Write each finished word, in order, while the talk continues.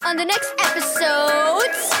on the next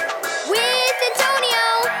epiSOWdes with Antonio.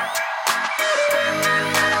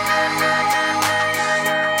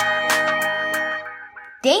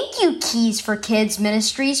 Thank you, Keys for Kids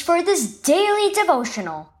Ministries, for this daily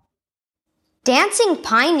devotional. Dancing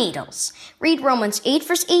Pine Needles. Read Romans 8,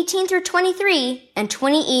 verse 18 through 23 and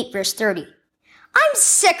 28, verse 30. I'm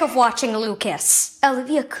sick of watching Lucas.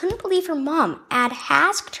 Olivia couldn't believe her mom had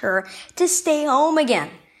asked her to stay home again.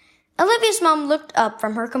 Olivia's mom looked up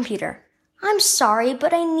from her computer. I'm sorry,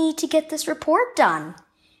 but I need to get this report done.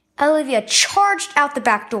 Olivia charged out the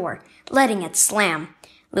back door, letting it slam.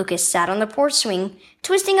 Lucas sat on the porch swing,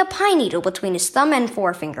 twisting a pine needle between his thumb and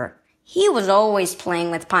forefinger. He was always playing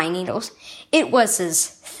with pine needles. It was his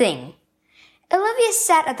thing. Olivia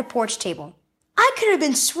sat at the porch table. I could have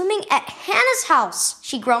been swimming at Hannah's house,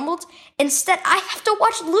 she grumbled. Instead, I have to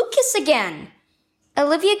watch Lucas again.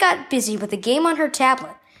 Olivia got busy with a game on her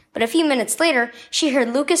tablet, but a few minutes later, she heard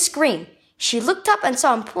Lucas scream. She looked up and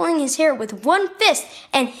saw him pulling his hair with one fist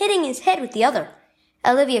and hitting his head with the other.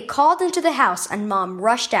 Olivia called into the house and Mom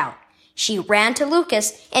rushed out. She ran to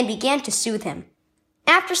Lucas and began to soothe him.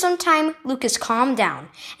 After some time, Lucas calmed down,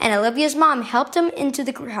 and Olivia's mom helped him into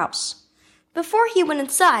the house. Before he went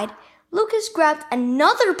inside, Lucas grabbed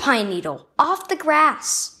another pine needle off the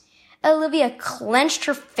grass. Olivia clenched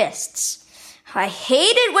her fists. I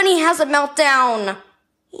hate it when he has a meltdown.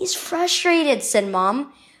 He's frustrated, said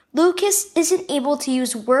Mom. Lucas isn't able to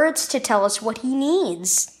use words to tell us what he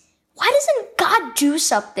needs. Why doesn't God do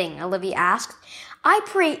something? Olivia asked. I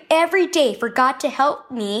pray every day for God to help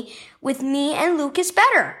me with me and Lucas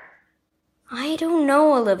better. I don't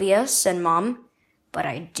know, Olivia, said Mom, but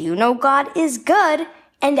I do know God is good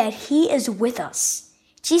and that He is with us.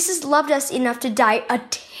 Jesus loved us enough to die a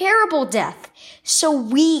terrible death so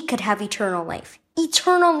we could have eternal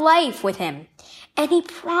life with Him. And He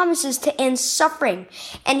promises to end suffering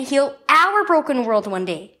and heal our broken world one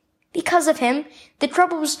day. Because of Him, the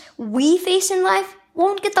troubles we face in life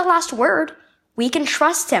won't get the last word. We can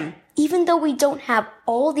trust Him, even though we don't have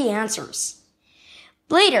all the answers.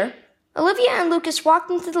 Later, Olivia and Lucas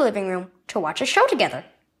walked into the living room to watch a show together.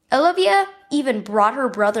 Olivia even brought her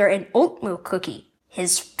brother an oat milk cookie,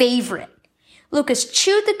 his favorite. Lucas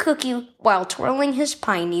chewed the cookie while twirling his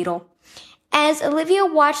pine needle. As Olivia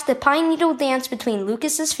watched the pine needle dance between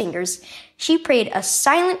Lucas's fingers, she prayed a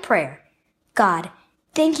silent prayer. God,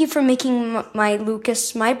 thank you for making my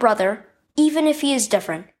Lucas my brother, even if he is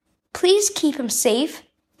different. Please keep him safe,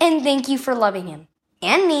 and thank you for loving him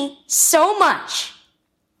and me so much.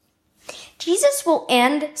 Jesus will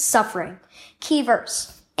end suffering. Key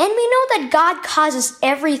verse. And we know that God causes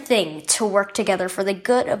everything to work together for the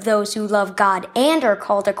good of those who love God and are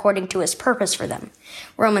called according to His purpose for them.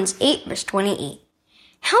 Romans 8, verse 28.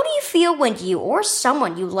 How do you feel when you or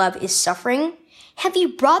someone you love is suffering? Have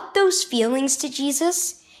you brought those feelings to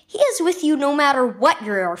Jesus? He is with you no matter what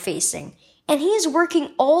you are facing, and He is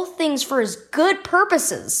working all things for His good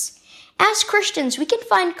purposes. As Christians, we can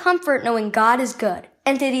find comfort knowing God is good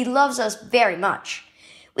and that He loves us very much.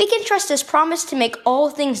 We can trust His promise to make all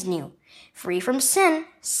things new, free from sin,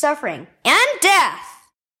 suffering, and death.